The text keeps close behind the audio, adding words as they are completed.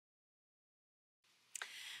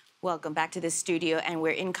Welcome back to the studio, and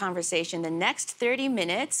we're in conversation the next 30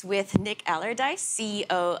 minutes with Nick Allardice, CEO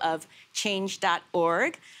of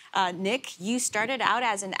Change.org. Nick, you started out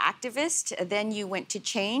as an activist, then you went to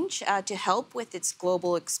Change to help with its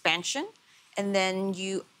global expansion, and then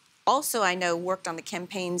you also, I know, worked on the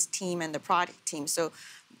campaigns team and the product team, so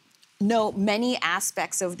know many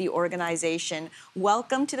aspects of the organization.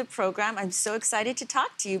 Welcome to the program. I'm so excited to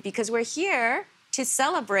talk to you because we're here to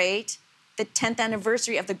celebrate the 10th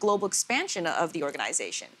anniversary of the global expansion of the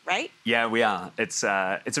organization, right? Yeah, we are. It's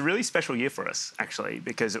a really special year for us, actually,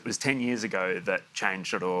 because it was 10 years ago that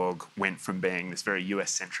Change.org went from being this very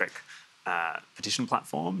US-centric petition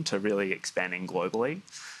platform to really expanding globally.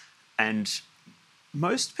 And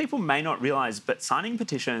most people may not realise, but signing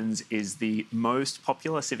petitions is the most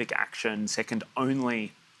popular civic action, second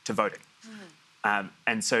only to voting.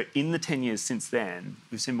 And so in the 10 years since then,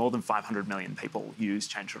 we've seen more than 500 million people use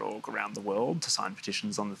Change.org around the world to sign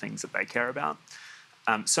petitions on the things that they care about.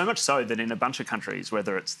 So much so that in a bunch of countries,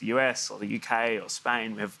 whether it's the US or the UK or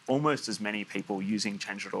Spain, we have almost as many people using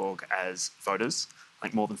Change.org as voters.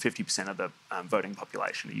 Like more than 50% of the voting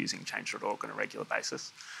population are using Change.org on a regular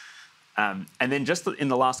basis. And then just in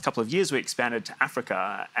the last couple of years, we expanded to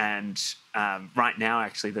Africa. And right now,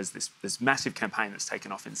 actually, there's this massive campaign that's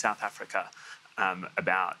taken off in South Africa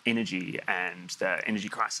about energy and the energy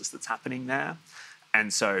crisis that's happening there.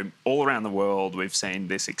 And so all around the world, we've seen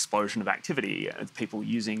this explosion of activity of people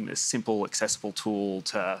using this simple, accessible tool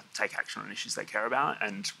to take action on issues they care about.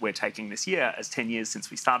 And we're taking this year as 10 years since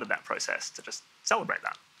we started that process to just celebrate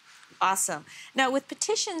that. Awesome. Now, with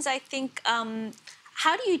petitions, I think,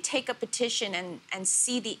 how do you take a petition and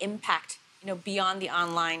see the impact, beyond the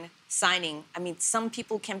online signing? I mean, some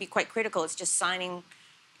people can be quite critical. It's just signing,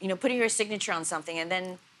 putting your signature on something and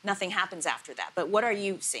then nothing happens after that. But what are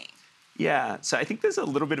you seeing? Yeah, so I think there's a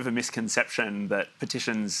little bit of a misconception that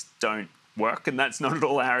petitions don't work, and that's not at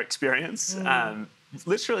all our experience.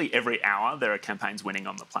 Literally every hour there are campaigns winning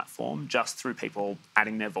on the platform just through people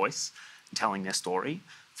adding their voice and telling their story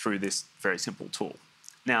through this very simple tool.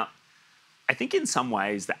 Now, I think in some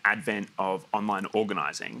ways the advent of online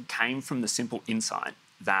organising came from the simple insight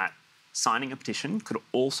that signing a petition could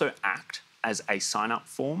also act as a sign-up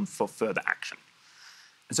form for further action.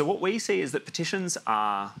 And so what we see is that petitions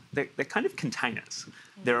they're kind of containers.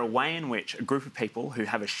 They're a way in which a group of people who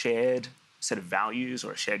have a shared set of values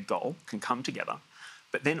or a shared goal can come together,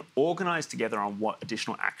 but then organise together on what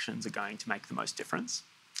additional actions are going to make the most difference.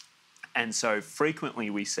 And so frequently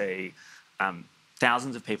we see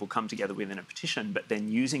thousands of people come together within a petition, but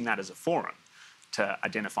then using that as a forum to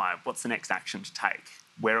identify what's the next action to take,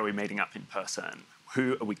 where are we meeting up in person,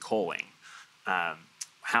 who are we calling,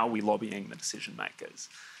 how are we lobbying the decision makers.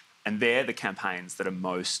 And they're the campaigns that are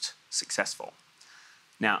most successful.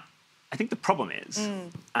 Now, I think the problem is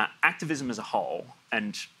activism as a whole,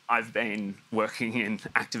 and I've been working in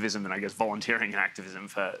activism and I guess volunteering in activism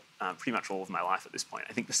for pretty much all of my life at this point.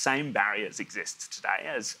 I think the same barriers exist today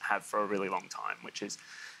as have for a really long time, which is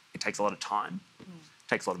it takes a lot of time, it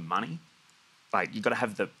takes a lot of money. Like you've got to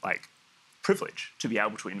have the privilege to be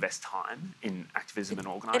able to invest time in activism and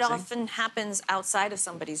organising. It often happens outside of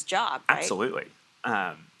somebody's job, right? Absolutely.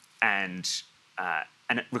 And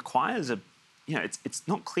it requires it's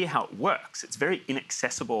not clear how it works. It's very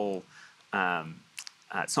inaccessible.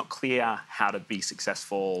 It's not clear how to be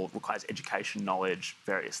successful. It requires education, knowledge,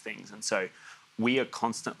 various things. And so we are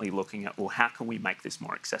constantly looking at, well, how can we make this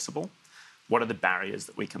more accessible? What are the barriers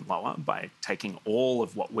that we can lower by taking all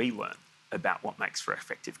of what we learn about what makes for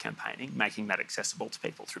effective campaigning, making that accessible to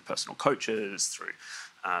people through personal coaches, through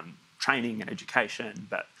training and education,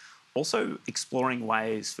 but also exploring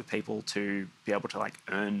ways for people to be able to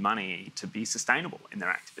earn money to be sustainable in their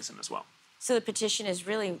activism as well. So the petition is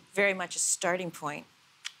really very much a starting point.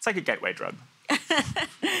 It's like a gateway drug.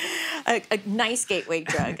 a nice gateway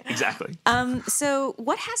drug. Exactly. So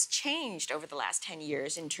what has changed over the last 10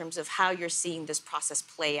 years in terms of how you're seeing this process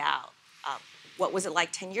play out? What was it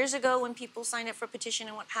like 10 years ago when people signed up for a petition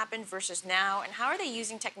and what happened versus now? And how are they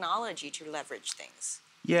using technology to leverage things?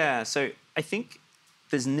 Yeah, so I think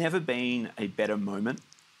there's never been a better moment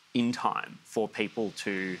in time for people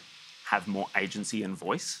to have more agency and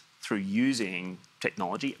voice through using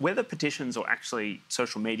technology, whether petitions or actually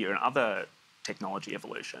social media and other technology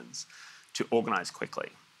evolutions, to organise quickly.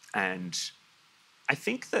 And I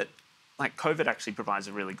think that COVID actually provides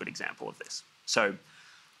a really good example of this. So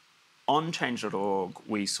on Change.org,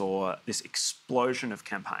 we saw this explosion of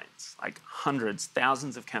campaigns, hundreds,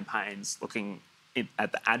 thousands of campaigns looking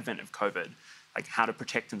at the advent of COVID, how to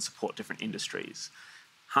protect and support different industries.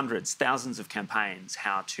 hundreds, thousands of campaigns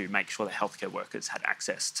how to make sure that healthcare workers had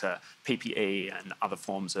access to PPE and other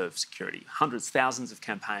forms of security. Hundreds, thousands of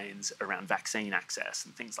campaigns around vaccine access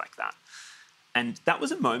and things like that. And that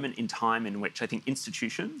was a moment in time in which I think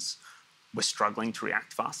institutions were struggling to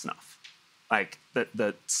react fast enough. Like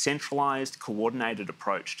the centralised, coordinated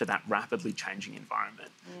approach to that rapidly changing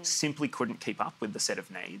environment simply couldn't keep up with the set of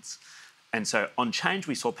needs. And so on Change,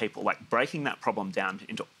 we saw people like breaking that problem down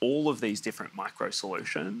into all of these different micro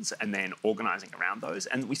solutions and then organising around those.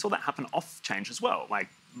 And we saw that happen off Change as well, like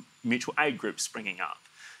mutual aid groups springing up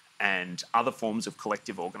and other forms of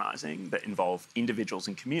collective organising that involve individuals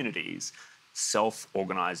and communities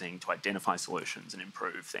self-organising to identify solutions and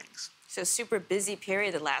improve things. So super busy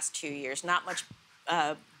period the last 2 years. Not much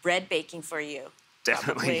bread baking for you.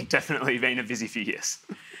 Definitely been a busy few years.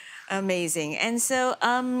 Amazing. And so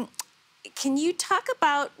can you talk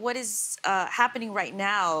about what is happening right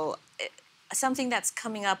now? Something that's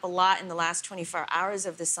coming up a lot in the last 24 hours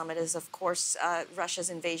of the summit is, of course, Russia's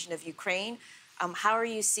invasion of Ukraine. How are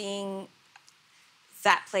you seeing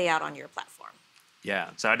that play out on your platform? Yeah,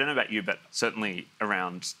 so I don't know about you, but certainly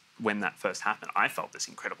around when that first happened, I felt this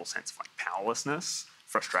incredible sense of like powerlessness,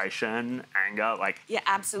 frustration, anger. Like, yeah,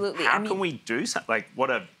 absolutely. How can we do something? Like,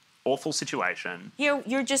 what a awful situation.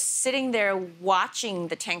 You're just sitting there watching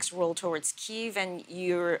the tanks roll towards Kyiv, and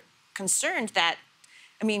you're concerned that,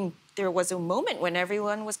 there was a moment when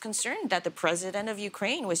everyone was concerned that the president of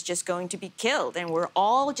Ukraine was just going to be killed, and we're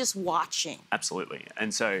all just watching. Absolutely.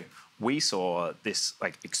 And so we saw this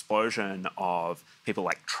like explosion of people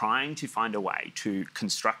like trying to find a way to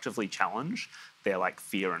constructively challenge their like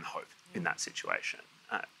fear and hope in that situation.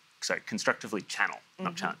 So constructively channel,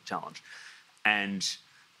 not challenge. And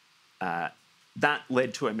that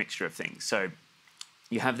led to a mixture of things. So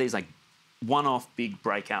you have these like one-off big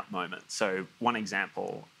breakout moments. So one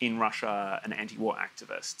example, in Russia, an anti-war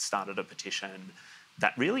activist started a petition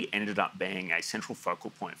that really ended up being a central focal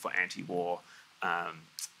point for anti-war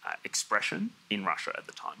expression in Russia at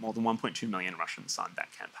the time. More than 1.2 million Russians signed that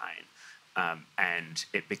campaign. And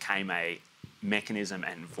it became a mechanism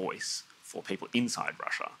and voice for people inside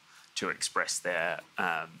Russia to express their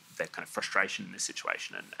kind of frustration in this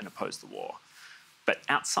situation and oppose the war. But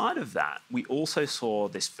outside of that, we also saw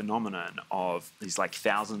this phenomenon of these like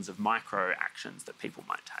thousands of micro actions that people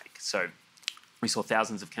might take. So we saw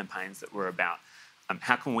thousands of campaigns that were about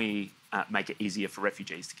how can we make it easier for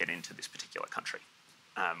refugees to get into this particular country.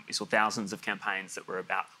 We saw thousands of campaigns that were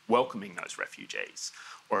about welcoming those refugees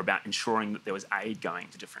or about ensuring that there was aid going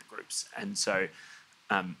to different groups. And so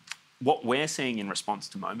what we're seeing in response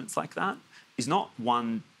to moments like that is not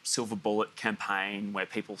one silver bullet campaign where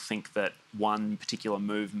people think that one particular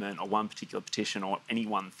movement or one particular petition or any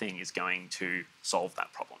one thing is going to solve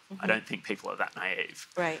that problem. I don't think people are that naive.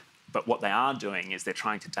 Right. But what they are doing is they're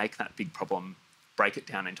trying to take that big problem, break it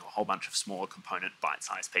down into a whole bunch of smaller component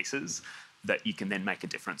bite-sized pieces that you can then make a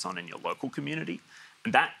difference on in your local community.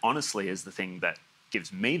 And that honestly is the thing that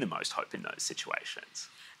gives me the most hope in those situations.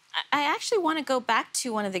 I actually want to go back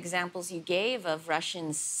to one of the examples you gave of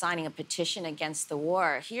Russians signing a petition against the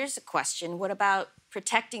war. Here's a question. What about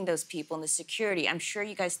protecting those people and the security? I'm sure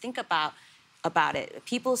you guys think about it.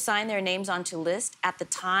 People sign their names onto lists. At the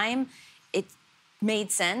time, it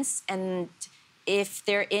made sense. And if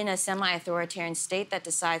they're in a semi-authoritarian state that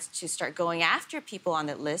decides to start going after people on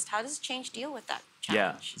that list, how does Change deal with that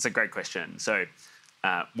challenge? Yeah, it's a great question. So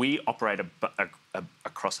we operate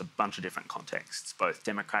across a bunch of different contexts, both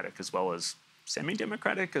democratic as well as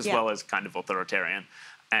semi-democratic, as well as kind of authoritarian.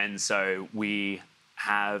 And so we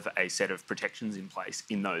have a set of protections in place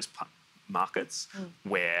in those markets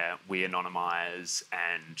where we anonymise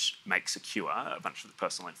and make secure a bunch of the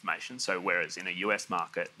personal information. So whereas in a US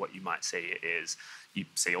market, what you might see is you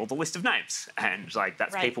see all the list of names and like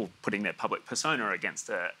that's people putting their public persona against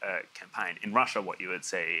a campaign. In Russia, what you would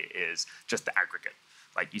see is just the aggregate.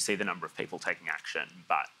 Like you see the number of people taking action,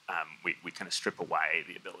 but we kind of strip away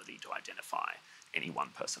the ability to identify any one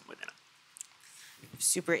person within it.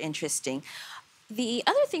 Super interesting. The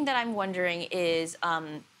other thing that I'm wondering is,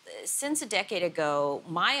 since a decade ago,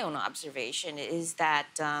 my own observation is that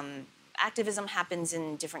activism happens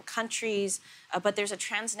in different countries, but there's a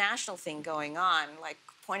transnational thing going on. Like,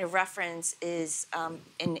 point of reference is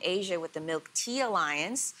in Asia with the Milk Tea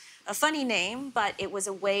Alliance. A funny name, but it was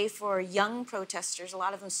a way for young protesters, a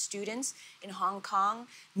lot of them students in Hong Kong,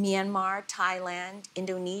 Myanmar, Thailand,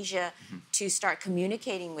 Indonesia, to start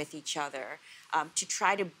communicating with each other, to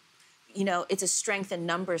try to, it's a strength in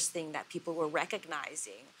numbers thing that people were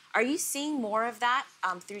recognizing. Are you seeing more of that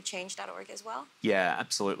through change.org as well? Yeah,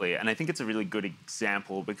 absolutely. And I think it's a really good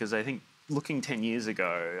example because I think looking 10 years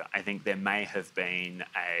ago, I think there may have been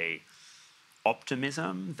a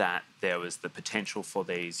optimism that there was the potential for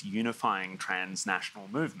these unifying transnational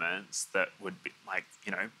movements that would be like,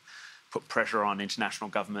 put pressure on international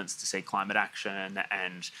governments to see climate action,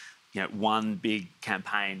 and one big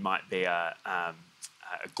campaign might be a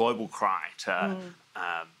global cry to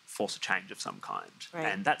force a change of some kind. Right.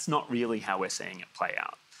 And that's not really how we're seeing it play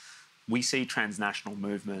out. We see transnational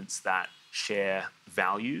movements that share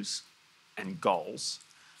values and goals,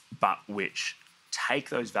 but which take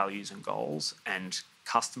those values and goals and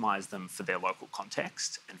customise them for their local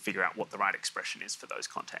context and figure out what the right expression is for those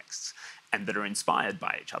contexts, and that are inspired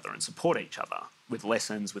by each other and support each other with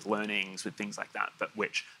lessons, with learnings, with things like that, but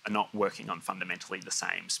which are not working on fundamentally the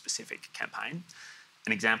same specific campaign.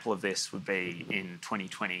 An example of this would be in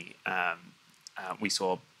 2020, we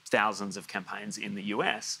saw thousands of campaigns in the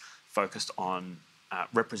US focused on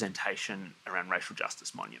representation around racial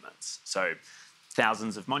justice monuments. So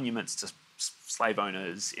thousands of monuments to slave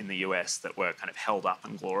owners in the US that were kind of held up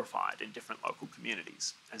and glorified in different local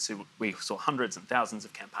communities. And so we saw hundreds and thousands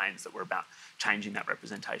of campaigns that were about changing that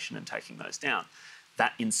representation and taking those down.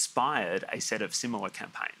 That inspired a set of similar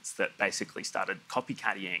campaigns that basically started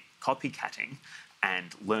copycatting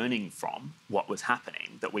and learning from what was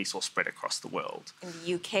happening that we saw spread across the world. In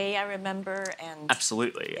the UK, I remember, and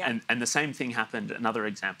absolutely, yeah. And the same thing happened. Another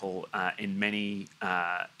example in many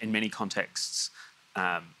contexts,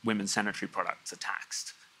 women's sanitary products are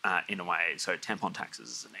taxed in a way. So tampon taxes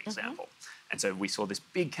is an example. And so we saw this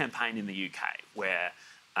big campaign in the UK where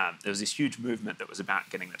there was this huge movement that was about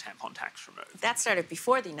getting the tampon tax removed. That started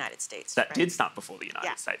before the United States. That right? did start before the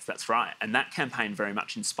United States. That's right. And that campaign very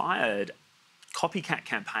much inspired copycat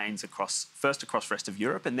campaigns first across the rest of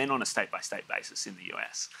Europe and then on a state-by-state basis in the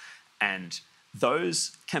US. And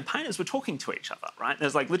those campaigners were talking to each other, right?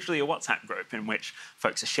 There's like literally a WhatsApp group in which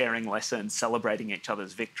folks are sharing lessons, celebrating each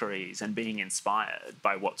other's victories and being inspired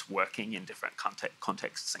by what's working in different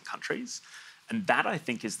contexts and countries. And that, I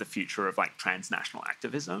think, is the future of like transnational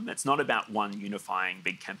activism. It's not about one unifying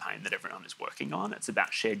big campaign that everyone is working on. It's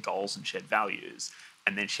about shared goals and shared values,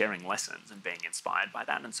 and then sharing lessons and being inspired by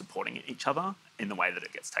that and supporting each other in the way that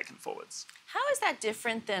it gets taken forwards. How is that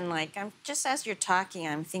different than, like, just as you're talking,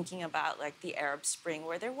 I'm thinking about like the Arab Spring,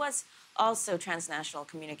 where there was also transnational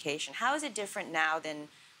communication. How is it different now than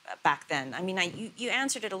back then? I mean, you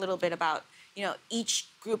answered it a little bit about, each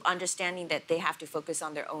group understanding that they have to focus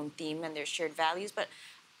on their own theme and their shared values, but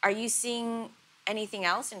are you seeing anything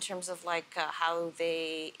else in terms of like how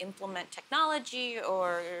they implement technology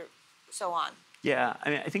or so on? Yeah, I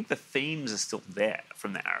mean, I think the themes are still there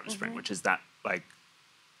from the Arab Spring, which is that like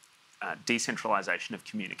decentralization of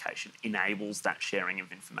communication enables that sharing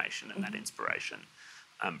of information and that inspiration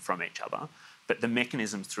from each other. But the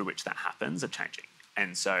mechanisms through which that happens are changing.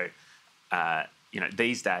 And so,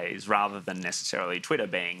 these days, rather than necessarily Twitter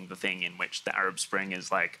being the thing in which the Arab Spring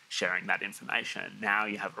is like sharing that information, now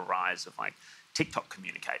you have a rise of like TikTok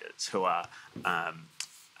communicators who are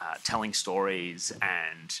telling stories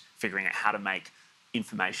and figuring out how to make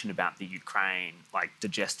information about the Ukraine like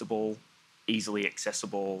digestible, easily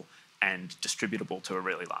accessible, and distributable to a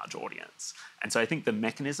really large audience. And so I think the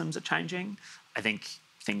mechanisms are changing. I think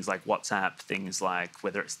things like WhatsApp, things like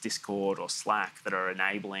whether it's Discord or Slack that are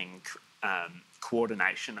enabling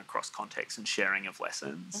coordination across contexts and sharing of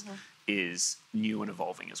lessons is new and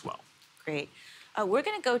evolving as well. Great. We're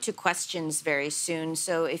going to go to questions very soon.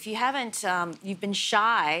 So if you haven't, you've been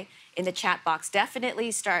shy in the chat box,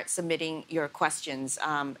 definitely start submitting your questions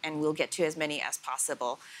and we'll get to as many as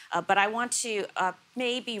possible. But I want to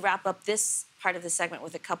maybe wrap up this part of the segment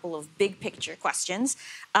with a couple of big picture questions.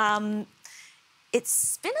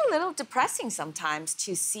 It's been a little depressing sometimes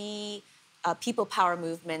to see people power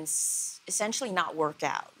movements essentially not work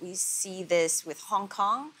out. We see this with Hong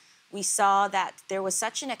Kong. We saw that there was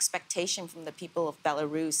such an expectation from the people of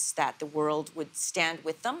Belarus that the world would stand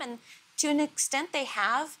with them, and to an extent they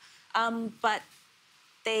have, but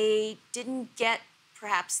they didn't get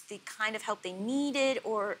perhaps the kind of help they needed,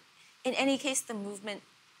 or in any case, the movement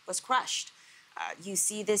was crushed. You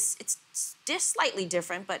see this, it's just slightly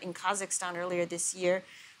different, but in Kazakhstan earlier this year,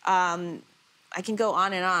 I can go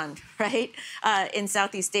on and on, right? In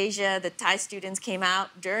Southeast Asia, the Thai students came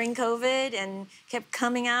out during COVID and kept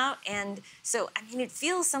coming out. And so, I mean, it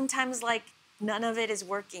feels sometimes like none of it is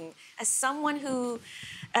working. As someone who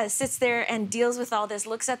sits there and deals with all this,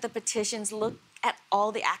 looks at the petitions, look at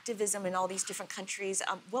all the activism in all these different countries,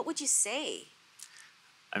 what would you say?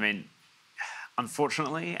 I mean,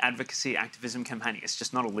 unfortunately, advocacy, activism, campaigning, it's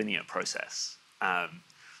just not a linear process.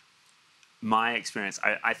 My experience,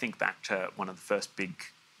 I think back to one of the first big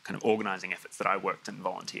kind of organising efforts that I worked and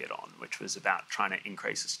volunteered on, which was about trying to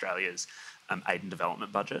increase Australia's aid and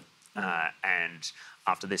development budget. And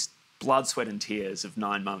after this blood, sweat and tears of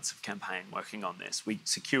 9 months of campaign working on this, we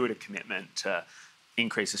secured a commitment to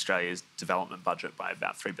increase Australia's development budget by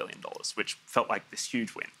about $3 billion, which felt like this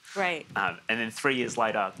huge win. Right. And then 3 years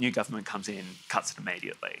later, new government comes in, cuts it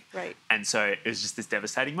immediately. Right. And so it was just this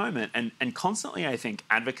devastating moment. And constantly, I think,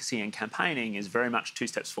 advocacy and campaigning is very much 2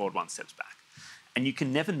 steps forward, 1 step back. And you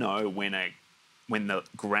can never know when the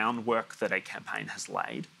groundwork that a campaign has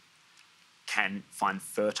laid can find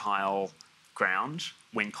fertile ground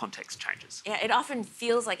when context changes. Yeah, it often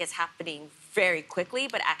feels like it's happening very quickly,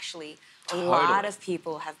 but actually a Totally. lot of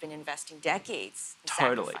people have been investing decades in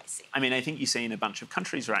sacrificing. I mean, I think you see in a bunch of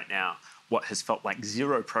countries right now what has felt like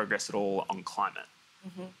zero progress at all on climate.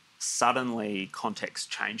 Suddenly,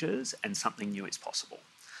 context changes and something new is possible.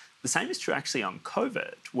 The same is true actually on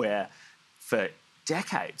COVID, where for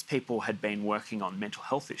decades people had been working on mental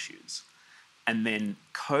health issues. And then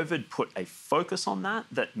COVID put a focus on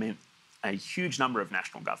that meant a huge number of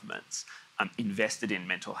national governments invested in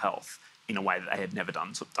mental health in a way that they had never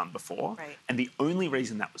done before. Right. And the only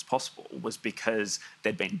reason that was possible was because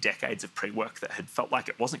there'd been decades of pre-work that had felt like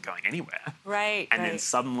it wasn't going anywhere. Right, And then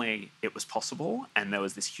suddenly it was possible and there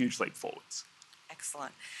was this huge leap forwards.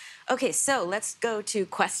 Excellent. Okay, so let's go to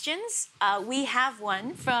questions. We have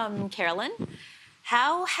one from Carolyn.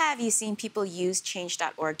 How have you seen people use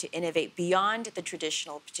change.org to innovate beyond the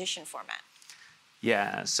traditional petition format?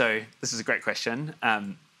 Yeah, so this is a great question.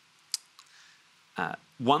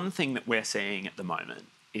 One thing that we're seeing at the moment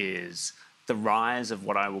is the rise of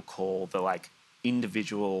what I will call the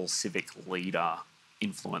individual civic leader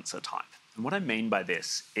influencer type. And what I mean by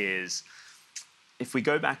this is if we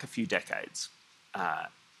go back a few decades,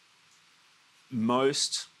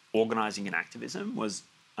 most organising and activism was,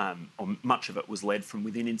 or much of it was led from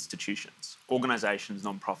within institutions, organisations,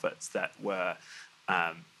 non-profits that were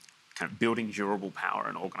kind of building durable power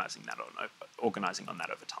and organising on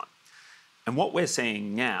that over time. And what we're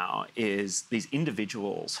seeing now is these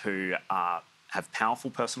individuals who have powerful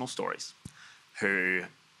personal stories, who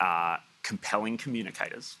are compelling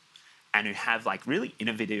communicators, and who have really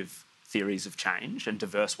innovative theories of change and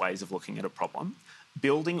diverse ways of looking at a problem,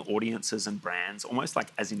 building audiences and brands almost like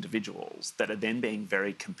as individuals that are then being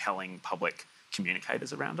very compelling public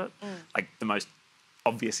communicators around it. Like the most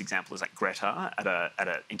obvious example is Greta at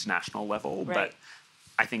an international level, right. But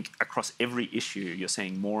I think across every issue, you're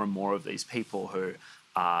seeing more and more of these people who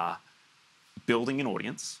are building an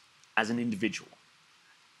audience as an individual,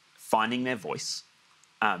 finding their voice,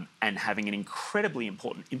 and having an incredibly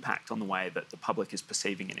important impact on the way that the public is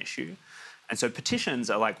perceiving an issue. And so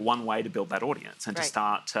petitions are one way to build that audience and to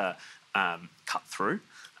start to cut through.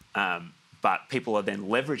 But people are then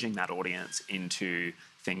leveraging that audience into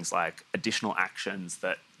things like additional actions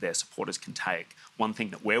that their supporters can take. One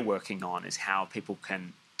thing that we're working on is how people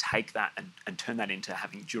can take that and turn that into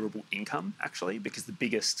having durable income, actually, because the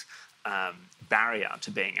biggest barrier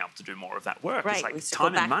to being able to do more of that work is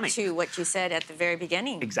time and money. To what you said at the very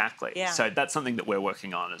beginning. Exactly. Yeah. So that's something that we're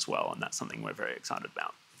working on as well, and that's something we're very excited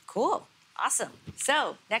about. Cool. Awesome.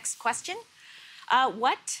 So next question.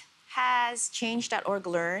 What has change.org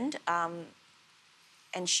learned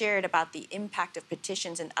and shared about the impact of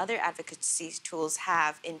petitions and other advocacy tools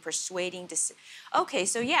have in persuading... Okay,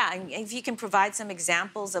 so yeah, if you can provide some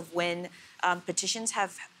examples of when petitions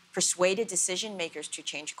have persuaded decision makers to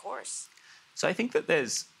change course. So I think that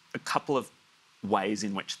there's a couple of ways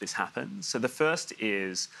in which this happens. So the first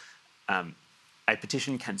is a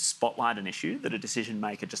petition can spotlight an issue that a decision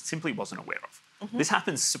maker just simply wasn't aware of. This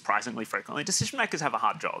happens surprisingly frequently. Decision makers have a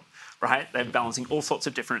hard job, right? They're balancing all sorts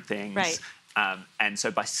of different things. Right. And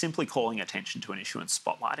so by simply calling attention to an issue and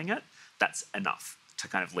spotlighting it, that's enough to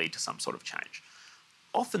kind of lead to some sort of change.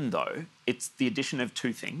 Often, though, it's the addition of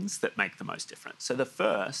 2 things that make the most difference. So the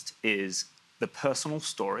first is the personal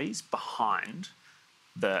stories behind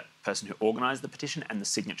the person who organised the petition and the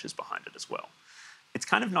signatures behind it as well. It's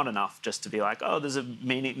kind of not enough just to be like, oh, there's a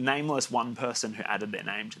nameless one person who added their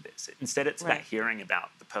name to this. Instead, it's about hearing about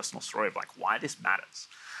the personal story of why this matters.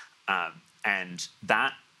 And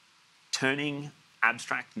that turning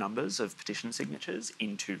abstract numbers of petition signatures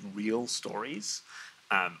into real stories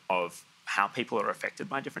of how people are affected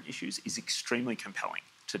by different issues is extremely compelling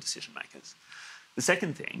to decision makers. The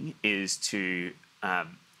second thing is to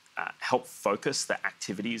help focus the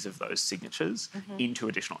activities of those signatures into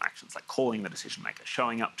additional actions, like calling the decision maker,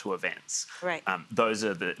 showing up to events. Right. Those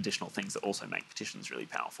are the additional things that also make petitions really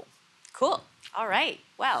powerful. Cool. All right.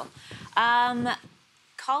 Well,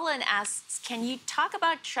 Colin asks, can you talk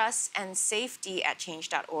about trust and safety at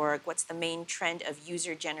change.org? What's the main trend of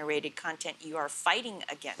user-generated content you are fighting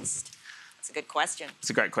against? That's a good question.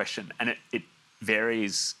 It's a great question. And it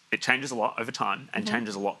varies. It changes a lot over time and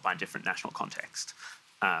changes a lot by different national context.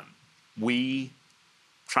 We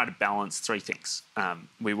try to balance three things.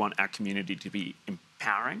 We want our community to be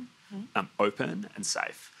empowering, open and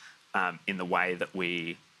safe in the way that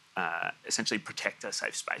we essentially protect a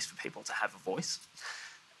safe space for people to have a voice.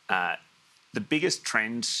 The biggest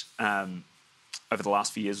trend over the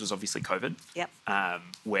last few years was obviously COVID,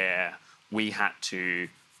 where we had to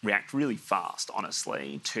react really fast,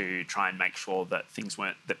 honestly, to try and make sure that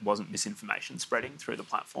wasn't misinformation spreading through the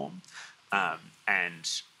platform.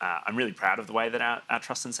 And I'm really proud of the way that our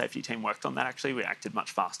trust and safety team worked on that, actually. We acted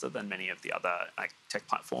much faster than many of the other tech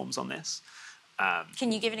platforms on this.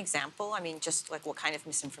 Can you give an example? I mean, just like what kind of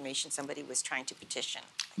misinformation somebody was trying to petition?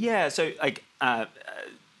 Yeah, so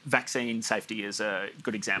vaccine safety is a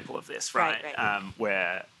good example of this, right?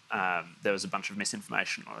 Where there was a bunch of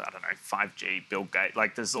misinformation, or I don't know, 5G, Bill Gates,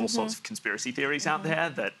 there's all sorts of conspiracy theories out there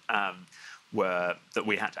that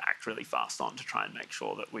we had to act really fast on to try and make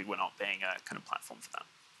sure that we were not being a kind of platform for that.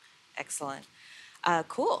 Excellent.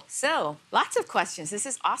 Cool. So lots of questions. This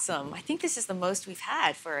is awesome. I think this is the most we've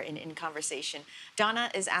had for in conversation. Donna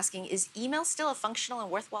is asking, is email still a functional and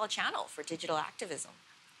worthwhile channel for digital activism?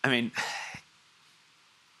 I mean,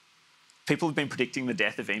 people have been predicting the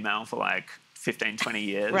death of email for 15, 20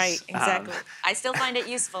 years. Right, exactly. I still find it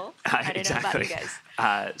useful. I don't know about you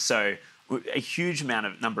guys. So a huge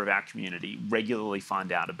number of our community regularly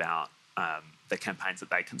find out about the campaigns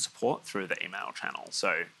that they can support through the email channel.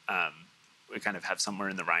 So we kind of have somewhere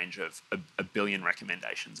in the range of a billion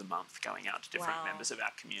recommendations a month going out to different members of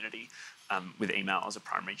our community with email as a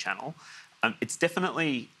primary channel. It's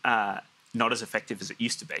definitely not as effective as it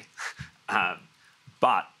used to be,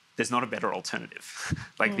 but there's not a better alternative.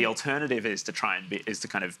 The alternative is to kind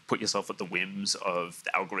of put yourself at the whims of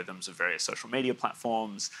the algorithms of various social media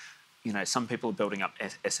platforms. Some people are building up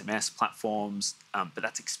SMS platforms, but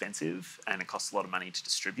that's expensive and it costs a lot of money to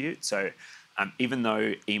distribute. So even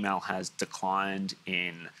though email has declined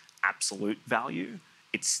in absolute value,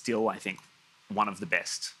 it's still, I think, one of the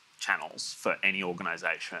best channels for any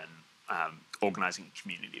organisation organising a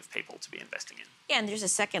community of people to be investing in. Yeah, and there's a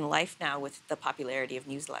second life now with the popularity of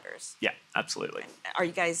newsletters. Yeah, absolutely. Are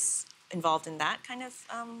you guys involved in that kind of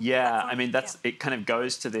platform? I mean, it kind of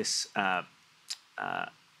goes to this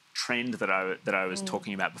trend that I was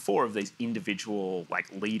talking about before of these individual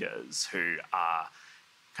leaders who are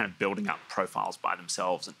kind of building up profiles by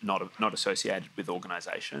themselves and not associated with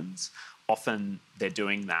organisations. Often they're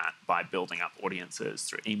doing that by building up audiences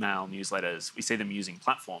through email, newsletters. We see them using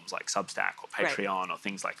platforms like Substack or Patreon or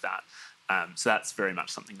things like that. So that's very much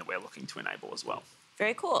something that we're looking to enable as well.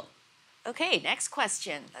 Very cool. Okay, next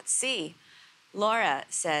question. Let's see. Laura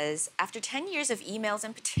says, after 10 years of emails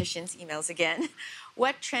and petitions, emails again,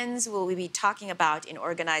 what trends will we be talking about in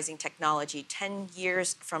organizing technology 10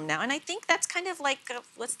 years from now? And I think that's kind of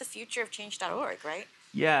what's the future of change.org, right?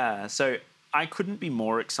 Yeah, so I couldn't be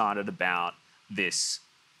more excited about this,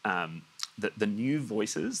 the new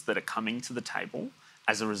voices that are coming to the table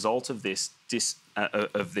as a result of this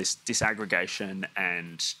disaggregation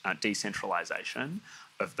and decentralization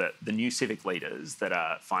of the new civic leaders that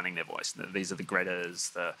are finding their voice. These are the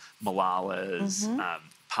Gretas, the Malalas,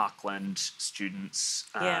 Parkland students.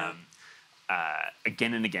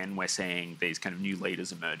 Again and again, we're seeing these kind of new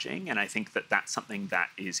leaders emerging, and I think that that's something that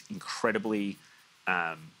is incredibly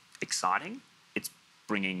exciting. It's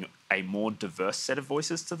bringing a more diverse set of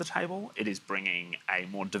voices to the table. It is bringing a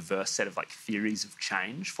more diverse set of theories of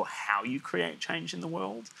change for how you create change in the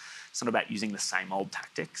world. It's not about using the same old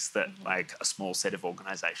tactics that a small set of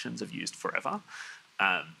organisations have used forever.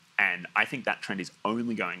 And I think that trend is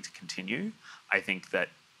only going to continue. I think that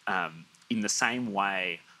in the same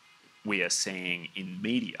way we are seeing in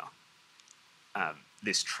media,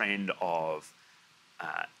 this trend of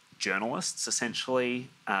journalists essentially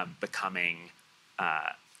becoming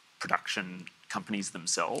production companies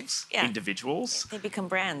themselves, individuals. They become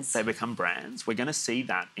brands. They become brands. We're going to see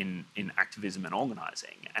that in activism and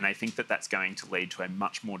organising. And I think that that's going to lead to a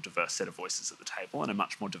much more diverse set of voices at the table and a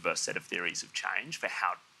much more diverse set of theories of change for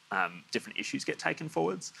how different issues get taken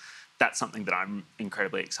forwards. That's something that I'm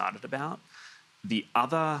incredibly excited about. The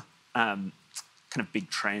other kind of big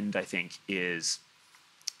trend, I think, is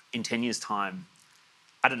in 10 years' time,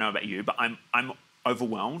 I don't know about you, but I'm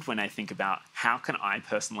overwhelmed when I think about how can I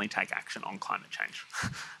personally take action on climate change.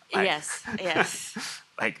 Yes.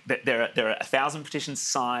 There are 1,000 petitions to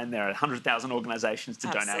sign, there are 100,000 organisations to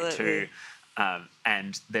donate to,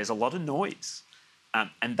 and there's a lot of noise.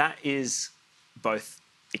 And that is both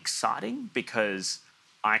exciting because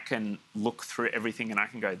I can look through everything and I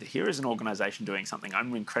can go, here is an organisation doing something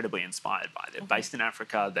I'm incredibly inspired by. They're based in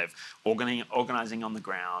Africa, they're organising on the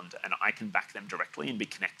ground, and I can back them directly and be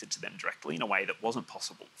connected to them directly in a way that wasn't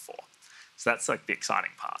possible before. So that's like the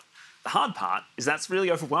exciting part. The hard part is that's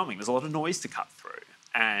really overwhelming. There's a lot of noise to cut through.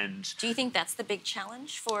 And do you think that's the big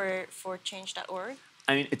challenge for change.org?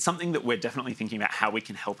 I mean, it's something that we're definitely thinking about how we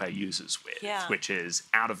can help our users with, which is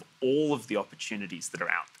out of all of the opportunities that are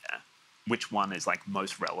out there, which one is like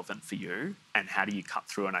most relevant for you, and how do you cut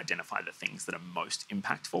through and identify the things that are most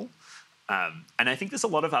impactful? And I think there's a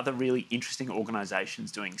lot of other really interesting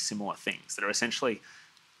organisations doing similar things that are essentially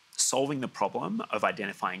solving the problem of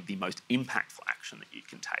identifying the most impactful action that you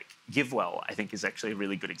can take. GiveWell, I think, is actually a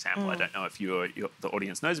really good example. I don't know if the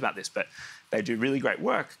audience knows about this, but they do really great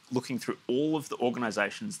work looking through all of the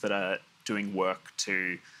organisations that are doing work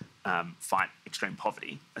to fight extreme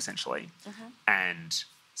poverty, essentially, and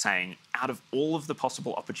saying, out of all of the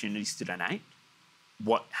possible opportunities to donate,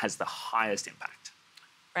 what has the highest impact?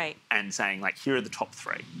 Right. And saying, like, here are the top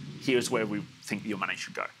 3. Here's where we think your money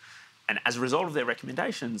should go. And as a result of their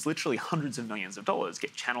recommendations, literally hundreds of millions of dollars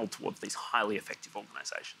get channeled towards these highly effective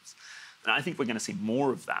organisations. And I think we're going to see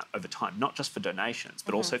more of that over time, not just for donations,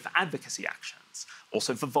 but also for advocacy actions,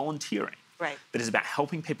 also for volunteering. Right. That is about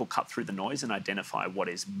helping people cut through the noise and identify what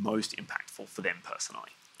is most impactful for them personally.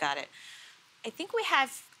 Got it. I think we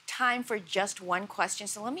have time for just one question,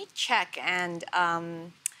 so let me check.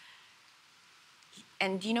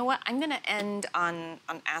 And you know what? I'm going to end on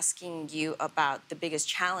asking you about the biggest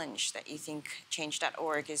challenge that you think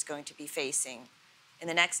change.org is going to be facing in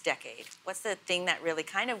the next decade. What's the thing that really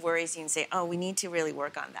kind of worries you and say, oh, we need to really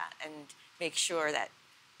work on that and make sure that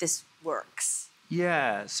this works?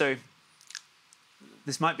 Yeah, so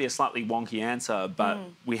this might be a slightly wonky answer, but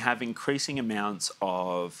we have increasing amounts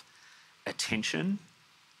of attention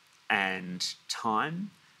and time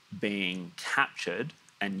being captured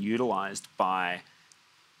and utilised by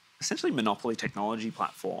essentially monopoly technology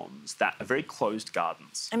platforms that are very closed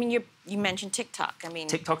gardens. I mean, you mentioned TikTok. I mean,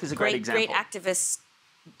 TikTok is a great example. Great activists,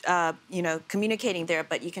 communicating there,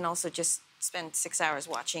 but you can also just spend 6 hours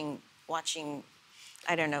watching,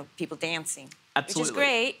 I don't know, people dancing. Absolutely. Which is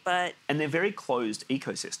great, but... And they're very closed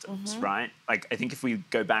ecosystems, right? Like, I think if we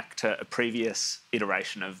go back to a previous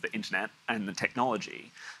iteration of the internet and the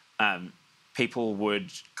technology, people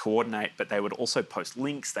would coordinate, but they would also post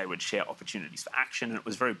links, they would share opportunities for action, and it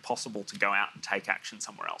was very possible to go out and take action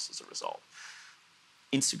somewhere else as a result.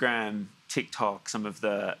 Instagram, TikTok, some of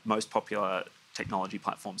the most popular technology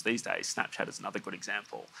platforms these days, Snapchat is another good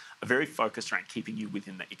example, are very focused around keeping you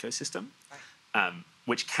within the ecosystem,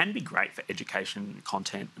 which can be great for education,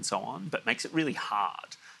 content, and so on, but makes it really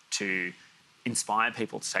hard to inspire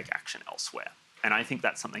people to take action elsewhere. And I think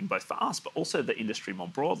that's something both for us, but also the industry more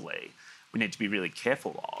broadly, we need to be really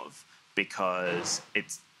careful of, because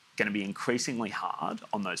it's going to be increasingly hard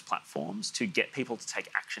on those platforms to get people to take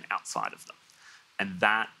action outside of them. And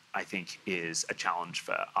that, I think, is a challenge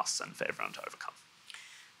for us and for everyone to overcome.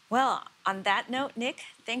 Well, on that note, Nick,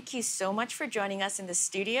 thank you so much for joining us in the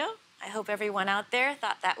studio. I hope everyone out there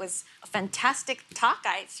thought that was a fantastic talk.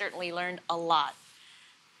 I certainly learned a lot.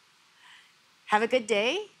 Have a good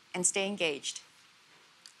day and stay engaged.